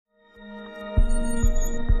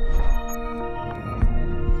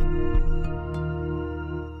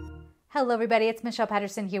Hello everybody, it's Michelle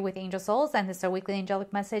Patterson here with Angel Souls, and this is our weekly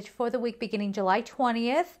angelic message for the week beginning July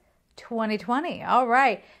 20th, 2020. All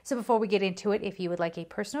right, so before we get into it, if you would like a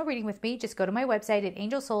personal reading with me, just go to my website at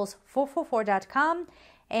angelsouls444.com,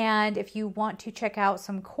 and if you want to check out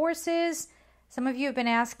some courses, some of you have been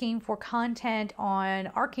asking for content on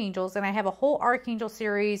archangels, and I have a whole archangel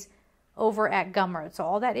series over at Gumroad, so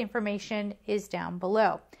all that information is down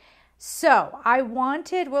below. So I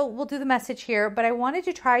wanted, we'll do the message here, but I wanted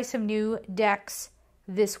to try some new decks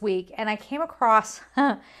this week, and I came across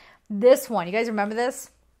this one. You guys remember this?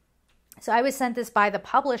 So I was sent this by the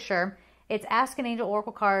publisher. It's Ask an Angel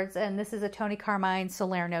Oracle Cards, and this is a Tony Carmine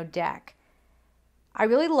Salerno deck. I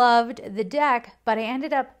really loved the deck, but I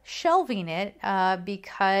ended up shelving it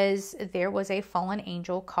because there was a fallen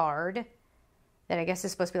angel card that I guess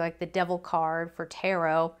is supposed to be like the devil card for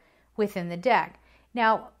tarot within the deck.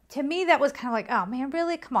 Now, to me, that was kind of like, oh man,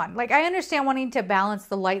 really? Come on. Like, I understand wanting to balance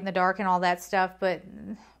the light and the dark and all that stuff, but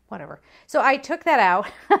whatever. So I took that out.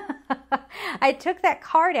 I took that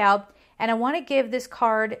card out, and I want to give this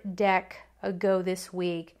card deck a go this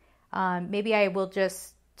week. Maybe I will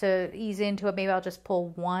just, to ease into it, maybe I'll just pull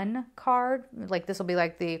one card. Like, this will be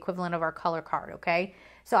like the equivalent of our color card, okay?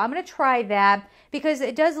 So I'm going to try that because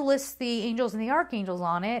it does list the angels and the archangels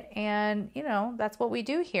on it. And, you know, that's what we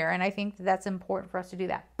do here. And I think that's important for us to do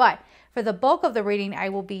that. But for the bulk of the reading, I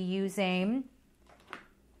will be using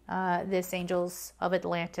this Angels of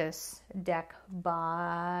Atlantis deck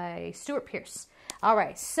by Stuart Pearce. All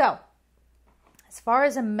right. So as far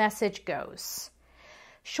as a message goes,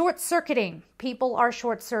 short-circuiting. People are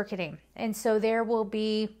short-circuiting. And so there will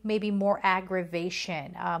be maybe more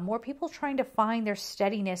aggravation, more people trying to find their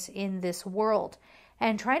steadiness in this world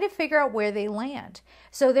and trying to figure out where they land.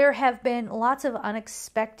 So there have been lots of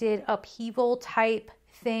unexpected upheaval type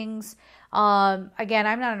things. Again,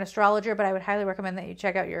 I'm not an astrologer, but I would highly recommend that you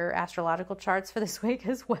check out your astrological charts for this week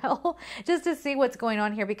as well, just to see what's going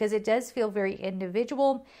on here, because it does feel very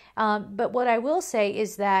individual. But what I will say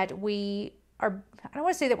is that we are, I don't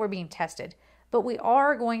want to say that we're being tested, but we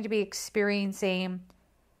are going to be experiencing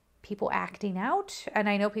people acting out. And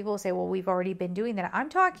I know people will say, well, we've already been doing that. I'm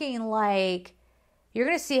talking like you're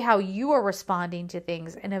going to see how you are responding to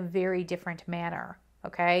things in a very different manner,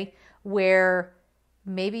 okay? Where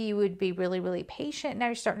maybe you would be really, really patient. Now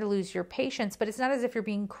you're starting to lose your patience, but it's not as if you're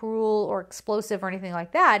being cruel or explosive or anything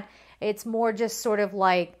like that. It's more just sort of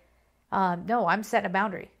like, no, I'm setting a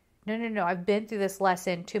boundary. No, I've been through this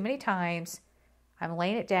lesson too many times. I'm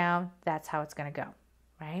laying it down. That's how it's going to go,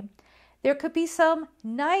 right? There could be some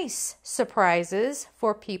nice surprises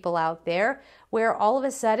for people out there where all of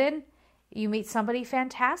a sudden you meet somebody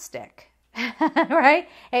fantastic, right?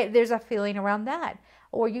 There's a feeling around that.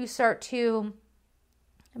 Or you start to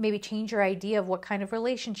maybe change your idea of what kind of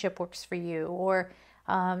relationship works for you. Or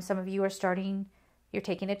some of you are you're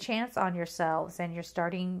taking a chance on yourselves and you're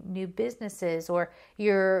starting new businesses, or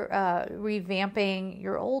you're revamping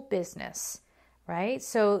your old business. Right?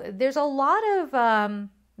 So there's a lot of, I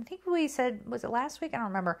think we said, was it last week? I don't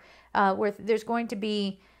remember, where there's going to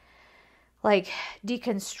be like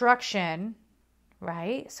deconstruction,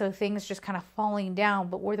 right? So things just kind of falling down,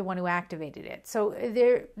 but we're the one who activated it. So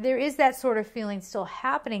there is that sort of feeling still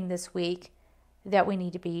happening this week that we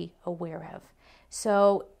need to be aware of.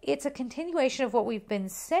 So it's a continuation of what we've been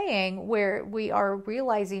saying, where we are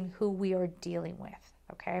realizing who we are dealing with,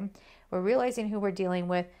 okay? We're realizing who we're dealing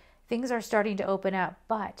with. Things are starting to open up,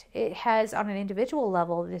 but it has, on an individual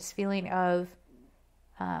level, this feeling of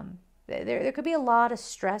there could be a lot of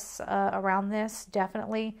stress around this,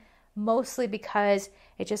 definitely, mostly because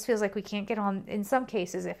it just feels like we can't get on, in some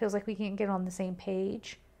cases, it feels like we can't get on the same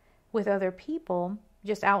page with other people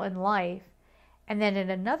just out in life. And then in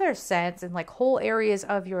another sense, in like whole areas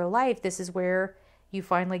of your life, this is where you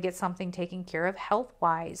finally get something taken care of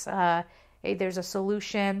health-wise. There's a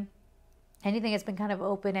solution. Anything that's been kind of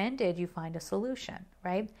open-ended, you find a solution,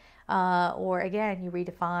 right? Or again, you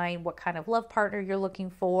redefine what kind of love partner you're looking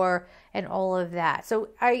for and all of that. So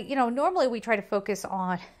normally we try to focus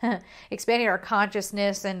on expanding our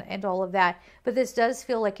consciousness and all of that, but this does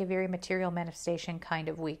feel like a very material manifestation kind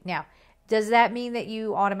of week. Now, does that mean that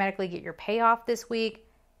you automatically get your payoff this week?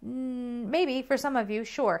 Maybe for some of you,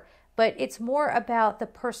 sure. But it's more about the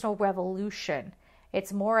personal revolution.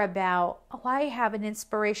 It's more about, oh, I have an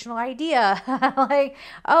inspirational idea. Like,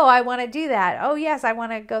 oh, I want to do that. Oh, yes, I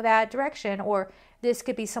want to go that direction. Or this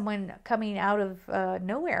could be someone coming out of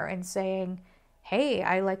nowhere and saying, hey,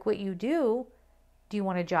 I like what you do. Do you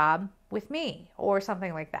want a job with me? Or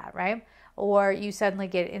something like that, right? Or you suddenly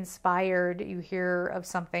get inspired. You hear of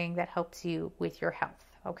something that helps you with your health,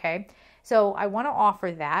 okay? So I want to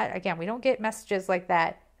offer that. Again, we don't get messages like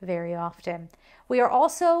that very often. We are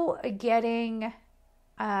also getting,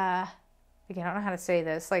 again, I don't know how to say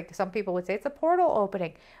this. Like some people would say it's a portal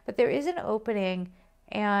opening, but there is an opening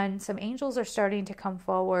and some angels are starting to come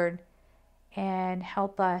forward and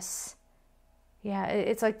help us. Yeah,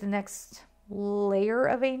 it's like the next layer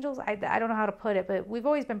of angels. I don't know how to put it, but we've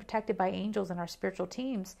always been protected by angels in our spiritual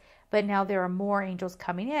teams, but now there are more angels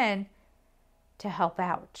coming in to help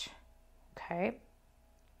out. Okay.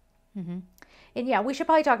 And yeah, we should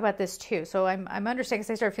probably talk about this too. So I'm understanding, because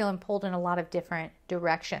I started feeling pulled in a lot of different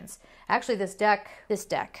directions. Actually, this deck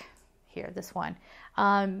here, this one,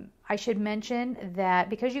 I should mention that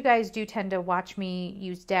because you guys do tend to watch me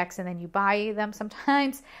use decks and then you buy them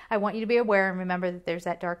sometimes, I want you to be aware and remember that there's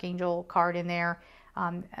that Dark Angel card in there.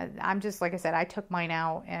 I'm just, like I said, I took mine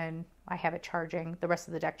out and I have it charging, the rest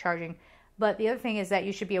of the deck charging. But the other thing is that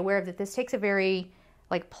you should be aware of that this takes a very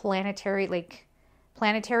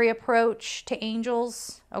planetary approach to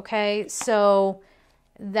angels. Okay, so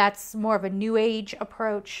that's more of a new age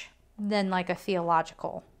approach than like a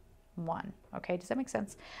theological one. Okay, does that make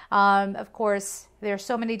sense? Of course, there are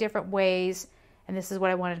so many different ways, and this is what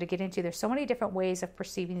I wanted to get into. There's so many different ways of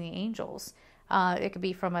perceiving the angels. It could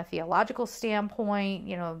be from a theological standpoint,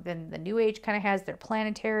 then the New Age kind of has their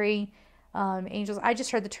planetary angels. I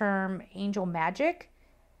just heard the term angel magic,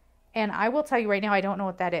 and I will tell you right now, I don't know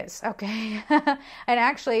what that is. Okay, and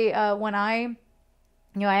actually, when I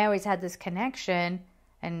always had this connection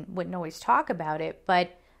and wouldn't always talk about it,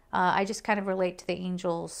 but I just kind of relate to the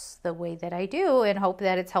angels the way that I do and hope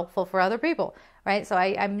that it's helpful for other people, right? So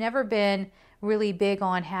I've never been really big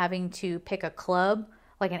on having to pick a club,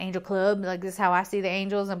 like an angel club, like this is how I see the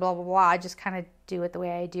angels and blah, blah, blah. I just kind of do it the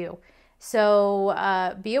way I do.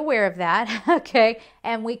 So be aware of that, okay?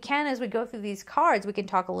 And we can, as we go through these cards, we can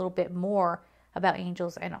talk a little bit more about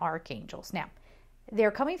angels and archangels. Now,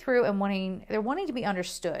 they're coming through and they're wanting to be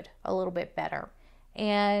understood a little bit better.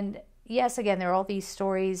 And yes, again, there are all these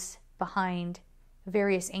stories behind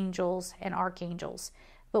various angels and archangels.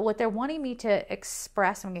 But what they're wanting me to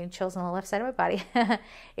express, I'm getting chills on the left side of my body,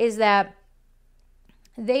 is that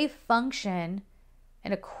they function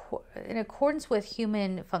in accordance with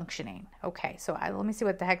human functioning. Okay, so let me see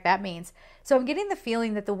what the heck that means. So I'm getting the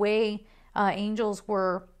feeling that the way angels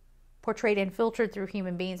were portrayed and filtered through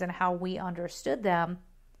human beings and how we understood them,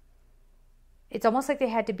 it's almost like they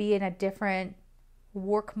had to be in a different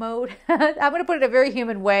work mode. I'm going to put it in a very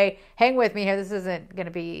human way. Hang with me here. This isn't going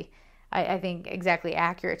to be, I think, exactly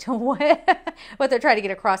accurate to what they're trying to get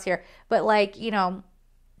across here. But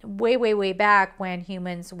way back when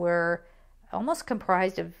humans were almost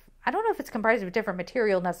comprised of, I don't know if it's comprised of different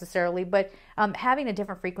material necessarily, but having a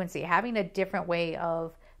different frequency, having a different way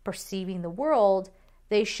of perceiving the world,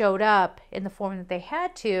 they showed up in the form that they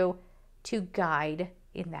had to guide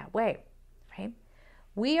in that way, right?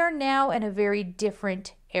 We are now in a very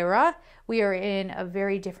different era. We are in a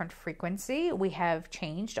very different frequency. We have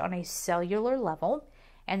changed on a cellular level,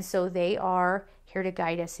 and so they are here to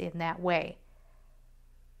guide us in that way.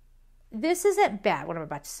 This isn't bad, what I'm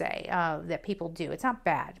about to say, that people do. It's not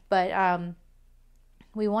bad, but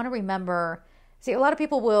we want to remember, see, a lot of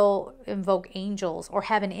people will invoke angels or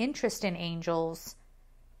have an interest in angels,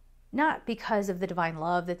 not because of the divine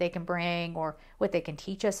love that they can bring or what they can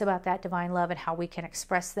teach us about that divine love and how we can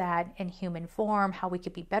express that in human form, how we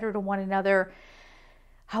could be better to one another,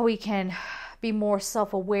 how we can be more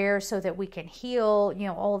self-aware so that we can heal,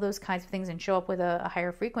 all those kinds of things and show up with a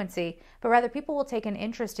higher frequency. But rather, people will take an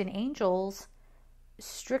interest in angels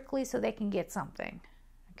strictly so they can get something.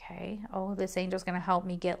 Okay? Oh, this angel's going to help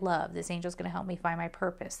me get love. This angel's going to help me find my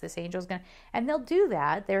purpose. This angel's going to... And they'll do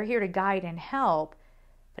that. They're here to guide and help.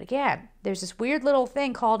 But again, there's this weird little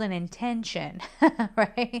thing called an intention,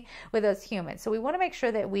 right, with us humans. So we want to make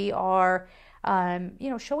sure that we are,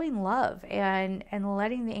 showing love and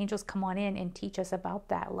letting the angels come on in and teach us about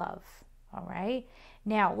that love. All right.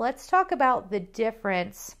 Now let's talk about the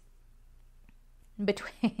difference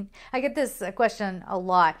between. I get this question a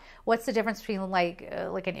lot. What's the difference between like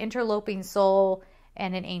an interloping soul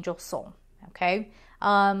and an angel soul? Okay.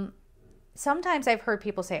 Sometimes I've heard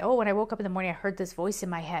people say, oh, when I woke up in the morning, I heard this voice in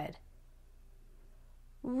my head.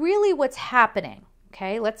 Really what's happening,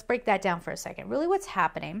 okay, let's break that down for a second. Really what's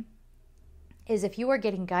happening is if you are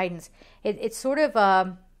getting guidance, it's sort of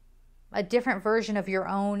a different version of your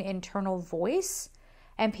own internal voice.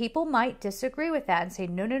 And people might disagree with that and say,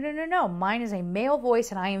 no, mine is a male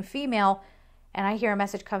voice and I am female and I hear a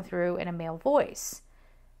message come through in a male voice.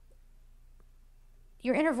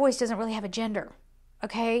 Your inner voice doesn't really have a gender.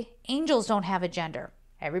 Okay, angels don't have a gender.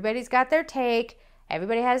 Everybody's got their take.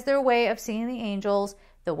 Everybody has their way of seeing the angels.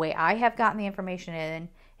 The way I have gotten the information in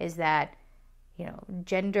is that,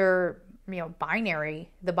 gender, binary,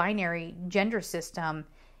 the binary gender system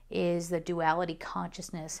is the duality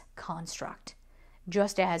consciousness construct,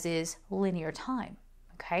 just as is linear time.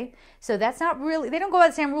 Okay, so that's not really, they don't go by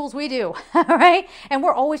the same rules we do, right? And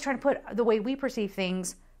we're always trying to put the way we perceive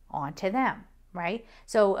things onto them, right?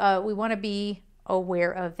 So we want to be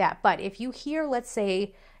aware of that. But if you hear, let's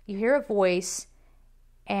say you hear a voice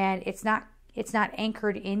and it's not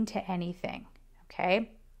anchored into anything,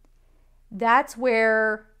 okay, that's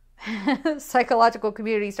where psychological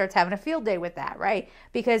community starts having a field day with that, right?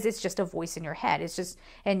 Because it's just a voice in your head. It's just,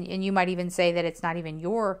 and you might even say that it's not even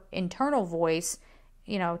your internal voice,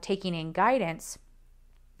 taking in guidance,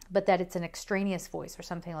 but that it's an extraneous voice or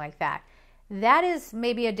something like that. That is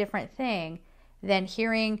maybe a different thing than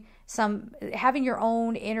having your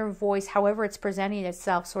own inner voice, however it's presenting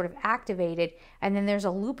itself, sort of activated, and then there's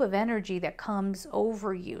a loop of energy that comes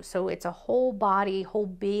over you. So it's a whole body, whole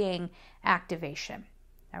being activation.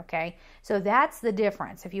 Okay, so that's the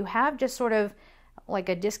difference. If you have just sort of like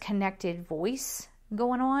a disconnected voice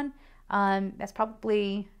going on, that's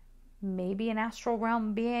probably maybe an astral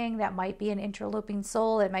realm being. That might be an interloping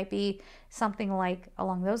soul. It might be something like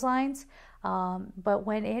along those lines. But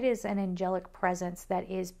when it is an angelic presence that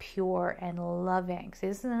is pure and loving, so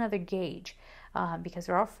this is another gauge, because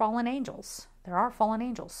there are fallen angels.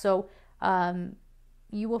 So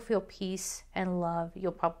you will feel peace and love.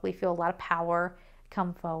 You'll probably feel a lot of power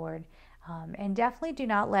come forward. And definitely do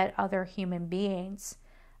not let other human beings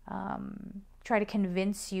try to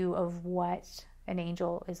convince you of what an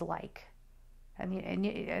angel is like.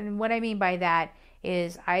 And what I mean by that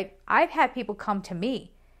is I've had people come to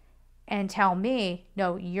me and tell me,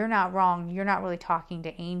 no, you're not wrong. You're not really talking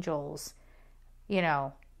to angels,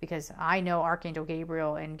 because I know Archangel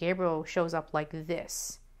Gabriel, and Gabriel shows up like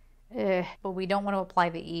this. But we don't want to apply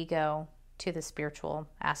the ego to the spiritual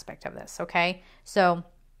aspect of this, okay? So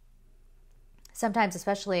sometimes,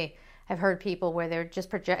 especially, I've heard people where they're just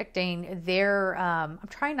projecting their, I'm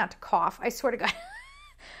trying not to cough, I swear to God.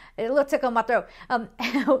 It tickle my throat.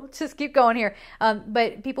 Just keep going here.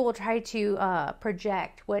 But people will try to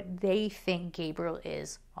project what they think Gabriel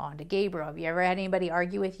is onto Gabriel. Have you ever had anybody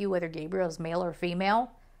argue with you whether Gabriel is male or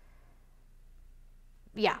female?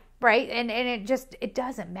 Yeah, right? And it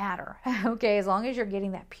doesn't matter. Okay, as long as you're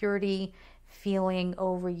getting that purity feeling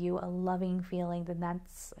over you, a loving feeling, then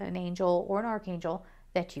that's an angel or an archangel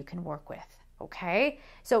that you can work with. Okay,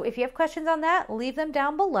 so if you have questions on that, leave them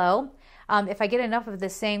down below. If I get enough of the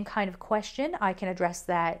same kind of question, I can address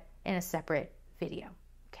that in a separate video.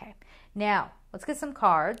 Okay, now let's get some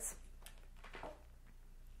cards.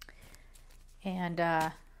 And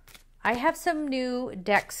I have some new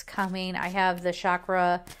decks coming. I have the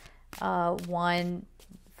Chakra one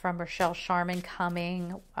from Rochelle Sharman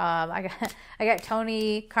coming. I got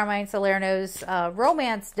Tony Carmine Salerno's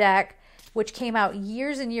romance deck, which came out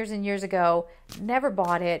years and years and years ago. Never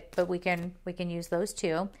bought it, but we can use those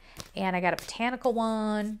too. And I got a botanical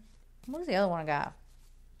one. What was the other one I got?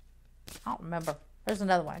 I don't remember. There's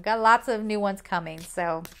another one. I got lots of new ones coming,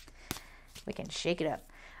 so we can shake it up.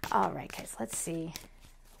 All right, guys, let's see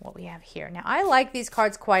what we have here. Now, I like these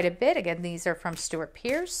cards quite a bit. Again, these are from Stuart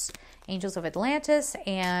Pearce, Angels of Atlantis,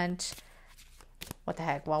 and what the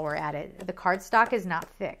heck, while we're at it, the cardstock is not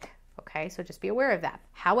thick. Okay, so just be aware of that.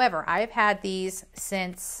 However, I've had these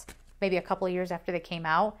since maybe a couple of years after they came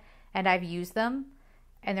out, and I've used them,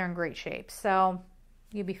 and they're in great shape. So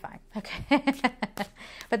you'll be fine. Okay.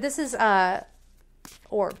 But this is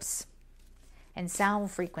orbs and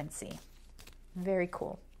sound frequency. Very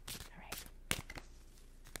cool. All right.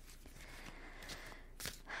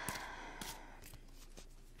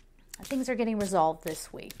 Things are getting resolved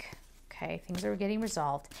this week. Okay, things are getting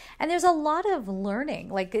resolved. And there's a lot of learning.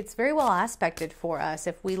 Like, it's very well aspected for us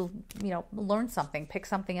if we, learn something, pick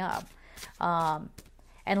something up.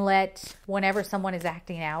 And let, whenever someone is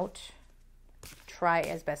acting out, try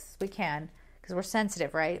as best as we can, because we're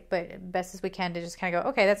sensitive, right? But best as we can to just kind of go,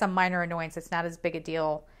 okay, that's a minor annoyance. It's not as big a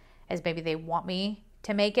deal as maybe they want me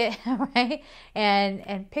to make it, right?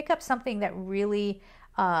 And pick up something that really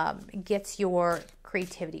gets your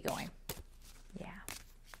creativity going.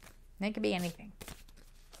 It could be anything.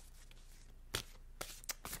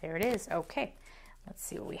 There it is. Okay, let's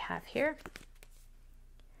see what we have here.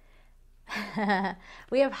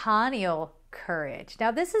 We have Haniel Courage. Now,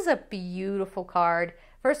 this is a beautiful card.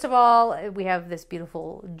 First of all, we have this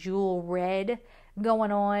beautiful jewel red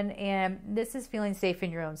going on, and this is feeling safe in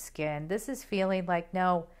your own skin. This is feeling like,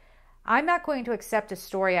 no, I'm not going to accept a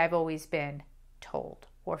story I've always been told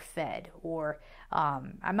or fed, or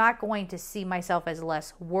I'm not going to see myself as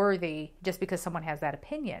less worthy just because someone has that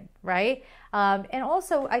opinion, right? And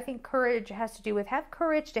also, I think courage has to do with have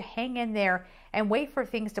courage to hang in there and wait for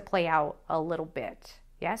things to play out a little bit.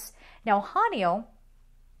 Yes. Now, Haniel,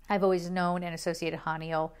 I've always known and associated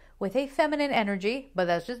Haniel with a feminine energy, but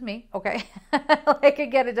that's just me, okay? Like,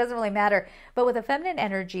 again, it doesn't really matter, but with a feminine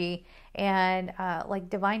energy and like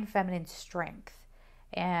divine feminine strength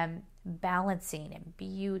and balancing and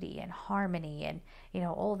beauty and harmony and, you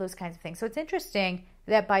know, all those kinds of things. So it's interesting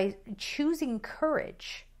that by choosing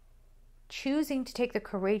courage, choosing to take the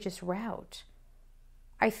courageous route,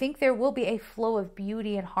 I think there will be a flow of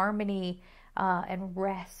beauty and harmony and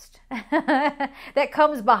rest that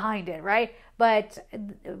comes behind it, right? But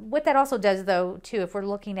what that also does, though, too, if we're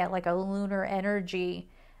looking at like a lunar energy,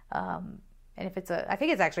 and if it's I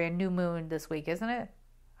think it's actually a new moon this week, isn't it?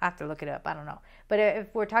 I have to look it up. I don't know. But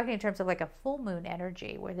if we're talking in terms of like a full moon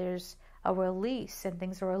energy where there's a release and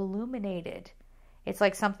things are illuminated, it's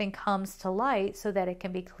like something comes to light so that it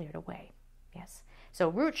can be cleared away. Yes. So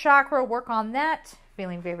root chakra, work on that.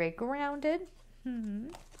 Feeling very, very grounded.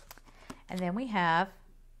 And then we have,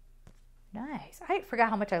 nice. I forgot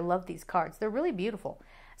how much I love these cards. They're really beautiful.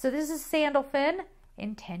 So this is Sandalphon,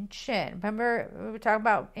 intention. Remember we were talking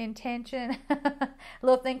about intention? A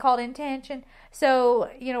little thing called intention. So,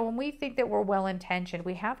 you know, when we think that we're well-intentioned,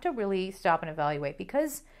 we have to really stop and evaluate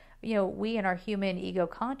because, you know, we in our human ego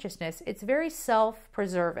consciousness, it's very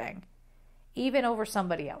self-preserving, even over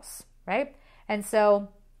somebody else, right? And so,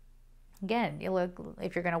 again, you look,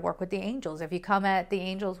 if you're going to work with the angels, if you come at the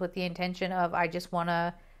angels with the intention of, I just want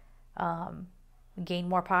to gain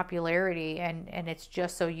more popularity and it's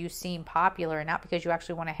just so you seem popular and not because you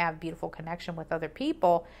actually want to have beautiful connection with other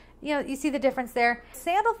people, you know, you see the difference there.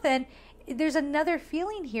 Sandalphon, there's another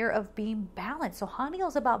feeling here of being balanced. So Haniel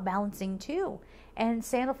is about balancing too. And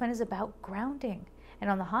Sandalphon is about grounding. And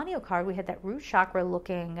on the Haniel card, we had that root chakra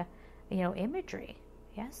looking, you know, imagery.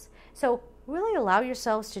 Yes. So really allow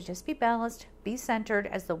yourselves to just be balanced, be centered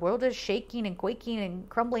as the world is shaking and quaking and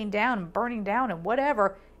crumbling down and burning down and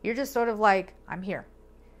whatever. You're just sort of like, I'm here.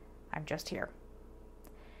 I'm just here.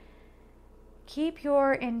 Keep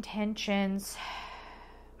your intentions,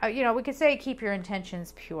 you know, we could say keep your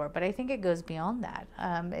intentions pure, but I think it goes beyond that.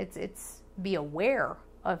 It's be aware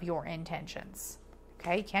of your intentions.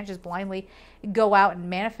 Okay, you can't just blindly go out and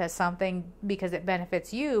manifest something because it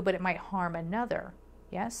benefits you, but it might harm another.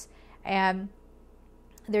 Yes? And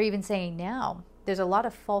they're even saying now, there's a lot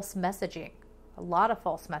of false messaging,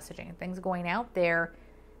 things going out there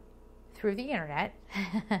through the internet.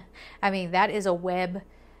 I mean, that is a web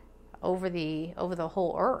over the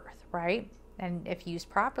whole earth, right? And if used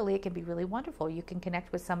properly, it can be really wonderful. You can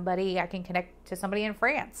connect with somebody. I can connect to somebody in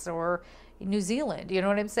France or New Zealand. You know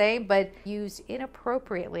what I'm saying? But used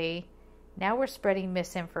inappropriately, now we're spreading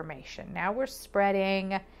misinformation. Now we're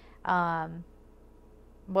spreading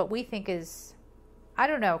what we think is, I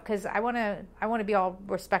don't know, because I want to be all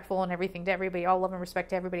respectful and everything to everybody, all love and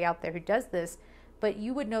respect to everybody out there who does this. But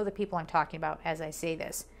you would know the people I'm talking about as I say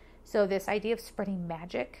this. So this idea of spreading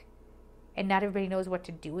magic, and not everybody knows what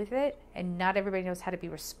to do with it, and not everybody knows how to be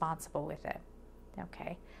responsible with it.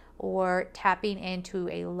 Okay. Or tapping into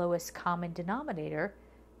a lowest common denominator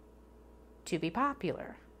to be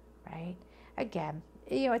popular, right? Again,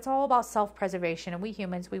 you know, it's all about self-preservation, and we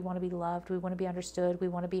humans, we want to be loved, we want to be understood, we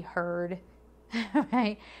want to be heard,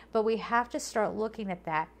 right? But we have to start looking at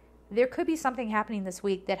that. There could be something happening this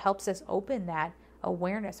week that helps us open that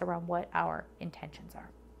awareness around what our intentions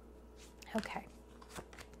are. Okay.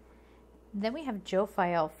 Then we have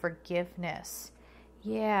Jophiel, forgiveness.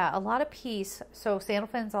 Yeah, a lot of peace. So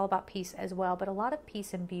Sandalphon is all about peace as well, but a lot of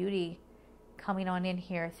peace and beauty coming on in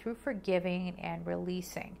here through forgiving and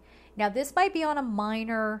releasing. Now, this might be on a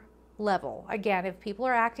minor level. Again, if people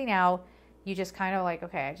are acting out, you just kind of like,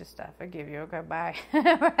 okay, I just forgive you. Okay, bye.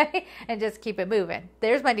 Right? And just keep it moving.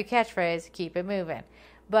 There's my new catchphrase, keep it moving.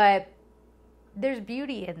 But there's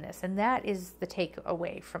beauty in this, and that is the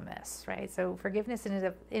takeaway from this, right? So forgiveness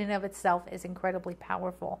in and of itself is incredibly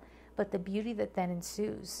powerful, but the beauty that then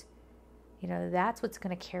ensues, you know, that's what's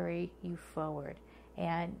going to carry you forward.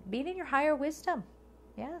 And being in your higher wisdom,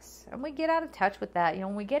 yes. And we get out of touch with that. You know,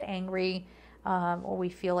 when we get angry or we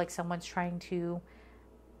feel like someone's trying to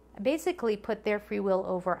basically put their free will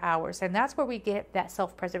over ours, and that's where we get that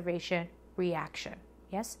self-preservation reaction.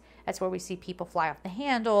 Yes, that's where we see people fly off the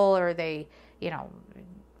handle, or they, you know,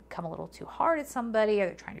 come a little too hard at somebody, or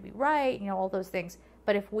they're trying to be right, you know, all those things.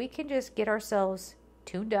 But if we can just get ourselves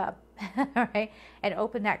tuned up, right, and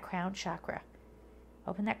open that crown chakra,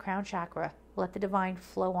 let the divine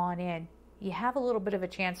flow on in, you have a little bit of a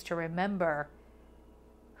chance to remember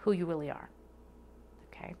who you really are.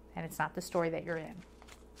 Okay, and it's not the story that you're in.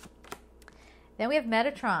 Then we have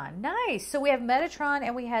Metatron. Nice. So we have Metatron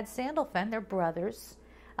and we had Sandalphon. They're brothers.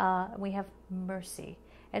 We have Mercy.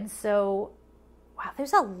 And so, wow,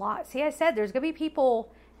 there's a lot. See, I said there's going to be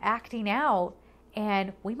people acting out,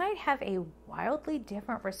 and we might have a wildly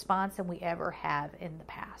different response than we ever have in the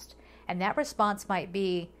past. And that response might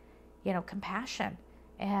be, you know, compassion.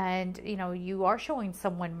 And, you know, you are showing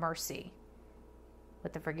someone mercy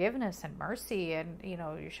with the forgiveness and mercy. And, you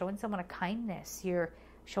know, you're showing someone a kindness. You're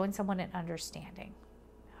showing someone an understanding.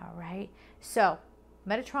 All right. So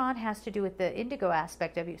Metatron has to do with the indigo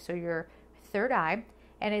aspect of you. So your third eye,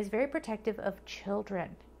 and is very protective of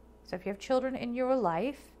children. So if you have children in your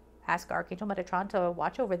life, ask Archangel Metatron to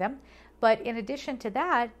watch over them. But in addition to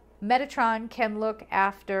that, Metatron can look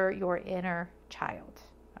after your inner child.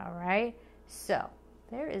 All right. So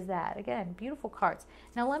there is that. Again, beautiful cards.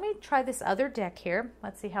 Now let me try this other deck here.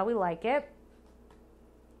 Let's see how we like it.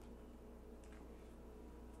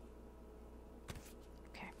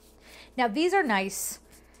 Okay. Now these are nice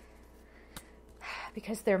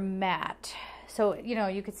because they're matte. So, you know,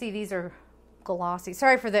 you can see these are glossy.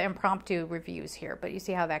 Sorry for the impromptu reviews here, but you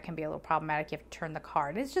see how that can be a little problematic. You have to turn the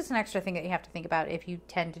card. It's just an extra thing that you have to think about if you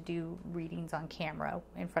tend to do readings on camera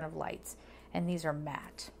in front of lights. And these are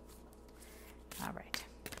matte. All right.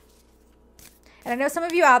 And I know some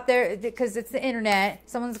of you out there, because it's the internet,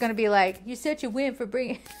 someone's going to be like, you said you win for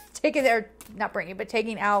taking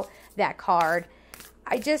out that card.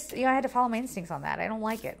 I just, you know, I had to follow my instincts on that. I don't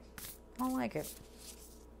like it. I don't like it.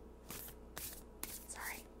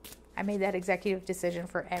 I made that executive decision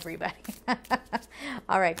for everybody.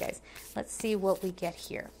 All right, guys. Let's see what we get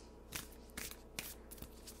here.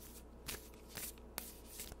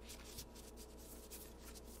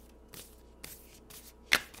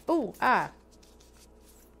 Ooh, I'm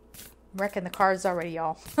wrecking the cards already,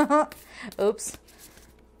 y'all. Oops.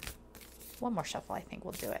 One more shuffle, I think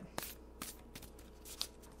we'll do it.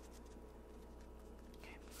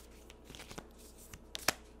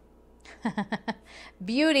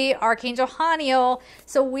 Beauty, Archangel Haniel.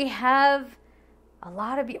 So we have a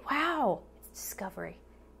lot of, wow, it's discovery.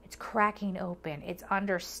 It's cracking open. It's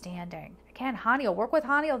understanding. Again, Haniel, work with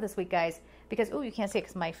Haniel this week, guys, because, oh, you can't see it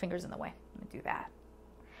because my finger's in the way. Let me do that.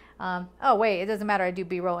 Oh, wait, it doesn't matter. I do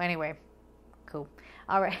B-roll anyway. Cool.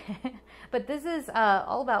 All right. But this is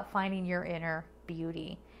all about finding your inner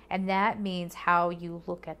beauty. And that means how you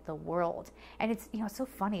look at the world. And it's, you know, it's so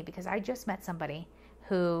funny because I just met somebody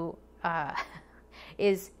who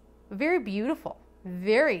is very beautiful,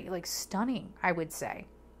 very like stunning, I would say,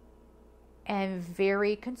 and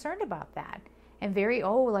very concerned about that, and very,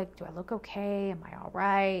 oh, like, do I look okay? Am I all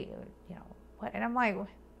right? You know what? And I'm like,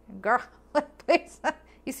 girl, please,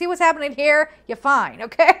 you see what's happening here? You're fine,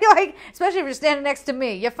 okay? Like, especially if you're standing next to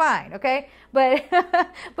me, you're fine, okay? But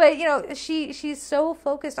but you know, she's so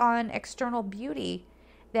focused on external beauty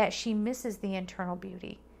that she misses the internal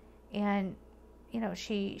beauty, and you know,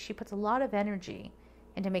 she puts a lot of energy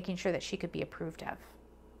into making sure that she could be approved of.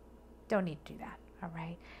 Don't need to do that, all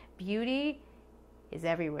right? Beauty is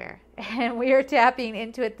everywhere, and we are tapping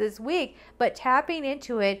into it this week, but tapping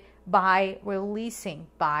into it by releasing,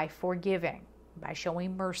 by forgiving, by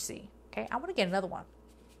showing mercy, okay? I want to get another one.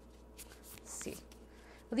 Let's see.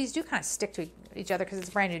 Well, these do kind of stick to each other because it's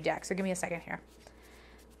a brand new deck, so give me a second here.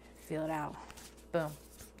 Feel it out. Boom.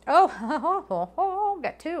 Oh,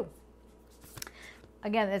 got two.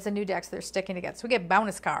 Again, it's a new deck, so they're sticking together. So we get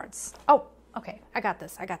bonus cards. Oh, okay. I got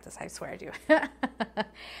this. I swear I do.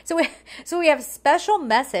 So we have special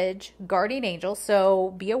message, guardian angel.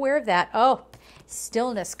 So be aware of that. Oh,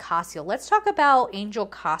 stillness, Cassiel. Let's talk about Angel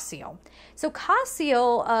Cassiel. So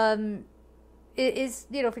Cassiel is,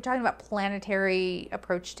 you know, if you're talking about planetary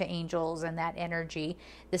approach to angels and that energy,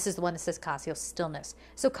 this is the one that says Cassiel, stillness.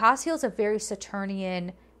 So Cassiel is a very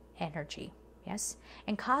Saturnian energy. Yes.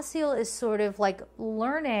 And Cassiel is sort of like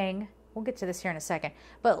learning, we'll get to this here in a second,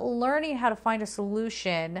 but learning how to find a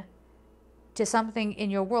solution to something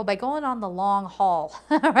in your world by going on the long haul,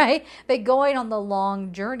 right? By going on the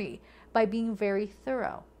long journey, by being very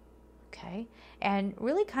thorough, okay? And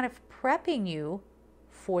really kind of prepping you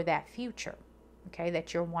for that future, okay,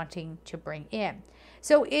 that you're wanting to bring in.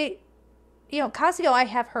 So it, you know, Cassiel, I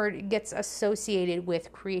have heard, gets associated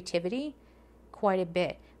with creativity quite a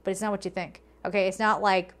bit, but it's not what you think. Okay, it's not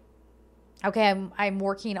like, okay, I'm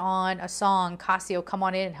working on a song, Cassiel, come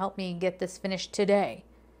on in and help me get this finished today.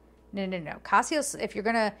 No. Cassiel, if you're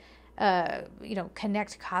going to, you know,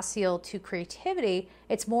 connect Cassiel to creativity,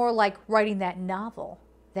 it's more like writing that novel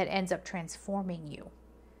that ends up transforming you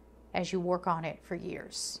as you work on it for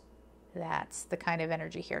years. That's the kind of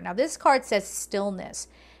energy here. Now, this card says stillness,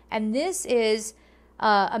 and this is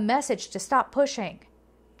a message to stop pushing.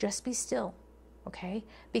 Just be still, okay?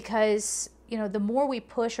 Because, the more we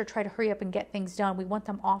push or try to hurry up and get things done, we want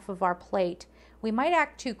them off of our plate. We might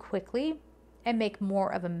act too quickly and make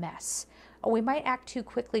more of a mess. Or we might act too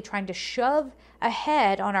quickly trying to shove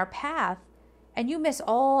ahead on our path, and you miss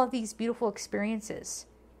all of these beautiful experiences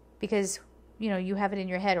because, you have it in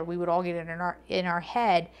your head, or we would all get it in our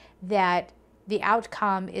head that the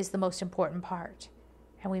outcome is the most important part.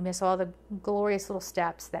 And we miss all the glorious little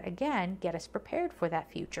steps that, again, get us prepared for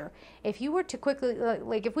that future. If you were to quickly,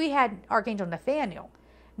 like if we had Archangel Nathaniel,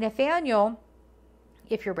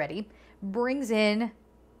 if you're ready, brings in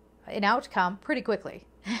an outcome pretty quickly,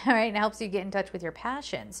 all right? And helps you get in touch with your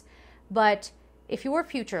passions. But if your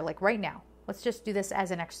future, like right now, let's just do this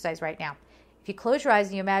as an exercise right now. If you close your eyes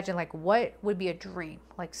and you imagine like what would be a dream,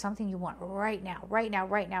 like something you want right now,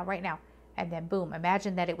 and then boom,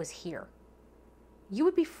 imagine that it was here. You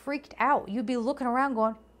would be freaked out. You'd be looking around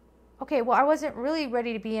going, okay, well, I wasn't really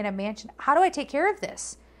ready to be in a mansion. How do I take care of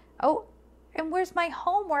this? Oh, and where's my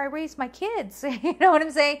home where I raise my kids? You know what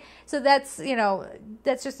I'm saying? So that's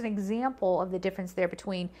just an example of the difference there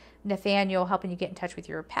between Nathaniel helping you get in touch with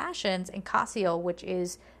your passions and Cassio, which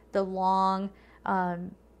is the long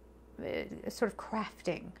sort of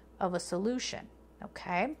crafting of a solution.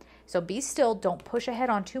 Okay, so be still. Don't push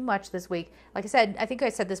ahead on too much this week. Like I said, I think I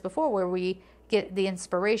said this before, where we get the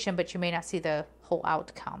inspiration, but you may not see the whole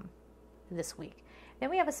outcome this week.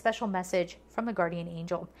 Then we have a special message from the guardian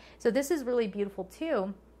angel. So this is really beautiful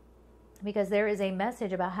too, because there is a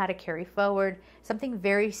message about how to carry forward something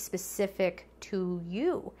very specific to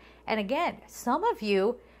you. And again, some of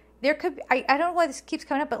you, there could be, I don't know why this keeps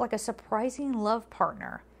coming up, but like a surprising love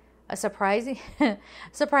partner. A surprising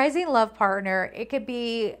love partner.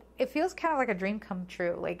 It feels kind of like a dream come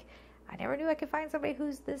true. Like, I never knew I could find somebody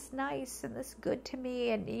who's this nice and this good to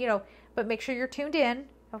me. And, but make sure you're tuned in,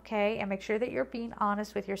 okay? And make sure that you're being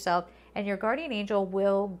honest with yourself. And your guardian angel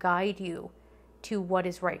will guide you to what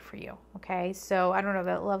is right for you, okay? So, I don't know,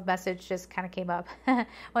 that love message just kind of came up. I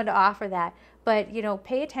wanted to offer that. But,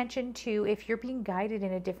 pay attention to if you're being guided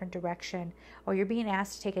in a different direction, or you're being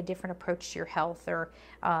asked to take a different approach to your health, or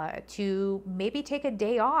to maybe take a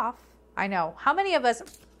day off. I know. How many of us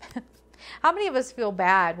feel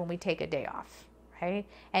bad when we take a day off, right?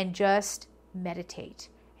 And just meditate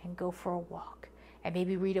and go for a walk and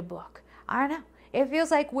maybe read a book. I don't know. It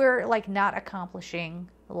feels like we're like not accomplishing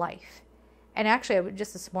life. And actually,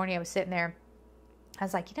 just this morning I was sitting there. I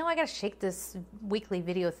was like, I got to shake this weekly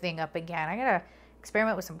video thing up again. I got to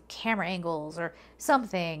experiment with some camera angles or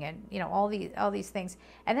something, and all these things.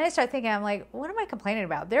 And then I started thinking, I'm like, what am I complaining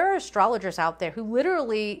about? There are astrologers out there who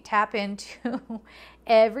literally tap into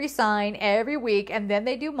every sign every week, and then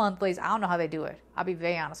they do monthlies. I don't know how they do it. I'll be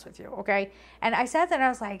very honest with you, okay? And I sat there and I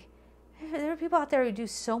was like, there are people out there who do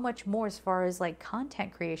so much more as far as like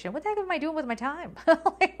content creation. What the heck am I doing with my time?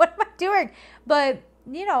 Like, what am I doing? But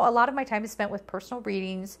a lot of my time is spent with personal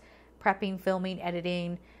readings, prepping, filming,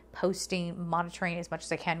 editing, posting, monitoring as much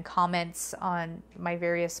as I can, comments on my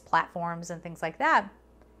various platforms and things like that.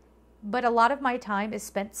 But a lot of my time is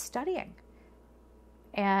spent studying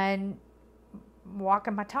and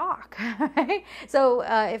walking my talk. Right? So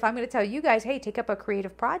if I'm going to tell you guys, hey, take up a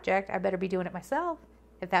creative project, I better be doing it myself.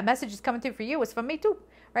 If that message is coming through for you, it's from me too,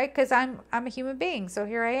 right? Because I'm a human being, so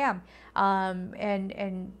here I am,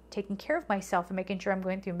 and taking care of myself and making sure I'm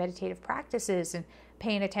going through meditative practices and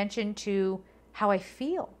paying attention to how I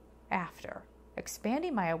feel after,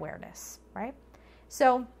 expanding my awareness, right?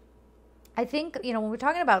 So I think, when we're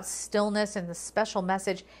talking about stillness and the special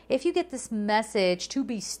message, if you get this message to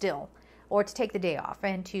be still or to take the day off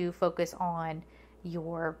and to focus on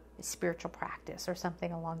your spiritual practice or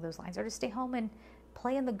something along those lines, or to stay home and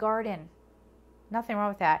play in the garden. Nothing wrong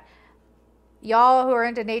with that. Y'all who are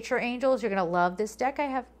into nature angels, you're going to love this deck I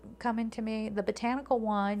have coming to me. The botanical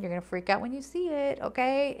one. You're going to freak out when you see it,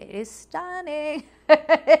 okay? It is stunning.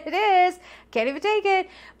 It is. Can't even take it.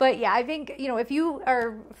 But yeah, I think, if you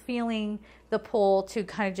are feeling the pull to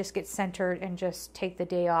kind of just get centered and just take the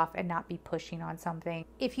day off and not be pushing on something.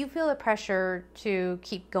 If you feel the pressure to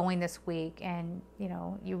keep going this week and,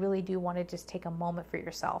 you really do want to just take a moment for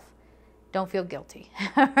yourself, don't feel guilty,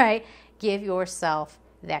 all right? Give yourself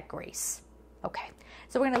that grace. Okay,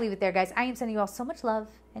 so we're going to leave it there, guys. I am sending you all so much love,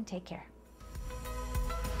 and take care.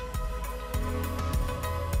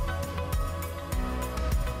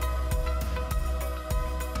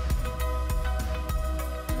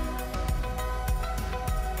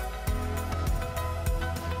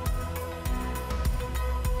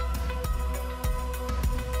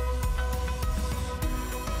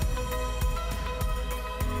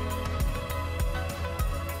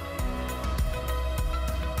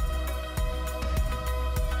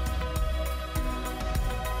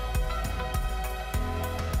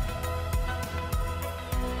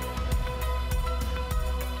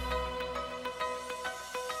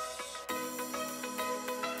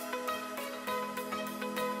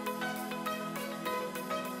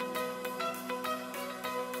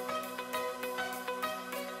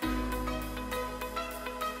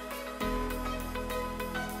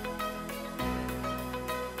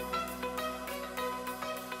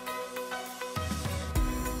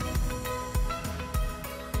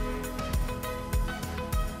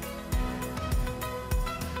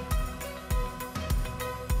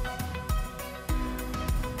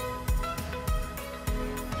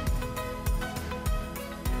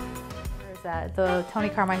 the Tony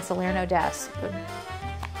Carmine Salerno desk.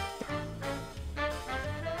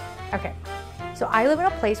 Okay, so I live in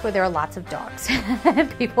a place where there are lots of dogs.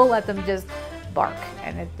 People let them just bark,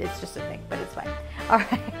 and it's just a thing, but it's fine. All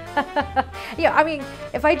right. Yeah, I mean,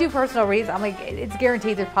 if I do personal reads, I'm like, it's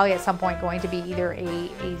guaranteed there's probably at some point going to be either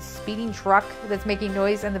a speeding truck that's making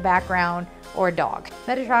noise in the background or a dog.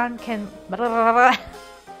 Metatron can